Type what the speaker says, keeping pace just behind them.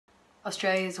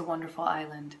Australia is a wonderful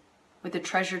island with a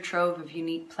treasure trove of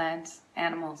unique plants,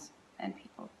 animals, and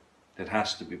people. It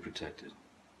has to be protected.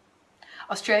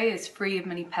 Australia is free of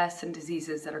many pests and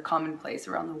diseases that are commonplace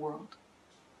around the world.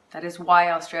 That is why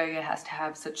Australia has to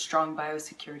have such strong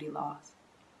biosecurity laws.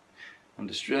 And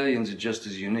Australians are just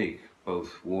as unique,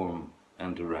 both warm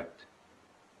and direct.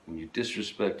 When you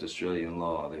disrespect Australian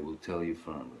law, they will tell you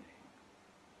firmly.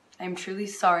 I am truly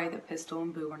sorry that Pistol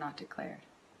and Boo were not declared.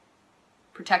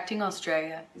 Protecting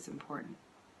Australia is important.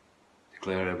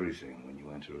 Declare everything when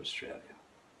you enter Australia.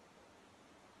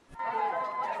 Are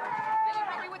you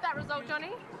happy with that result,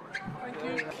 Johnny? Thank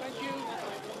you. Thank you.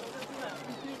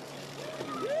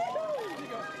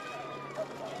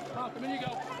 Malcolm, in you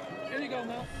go. In you go,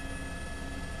 Mel.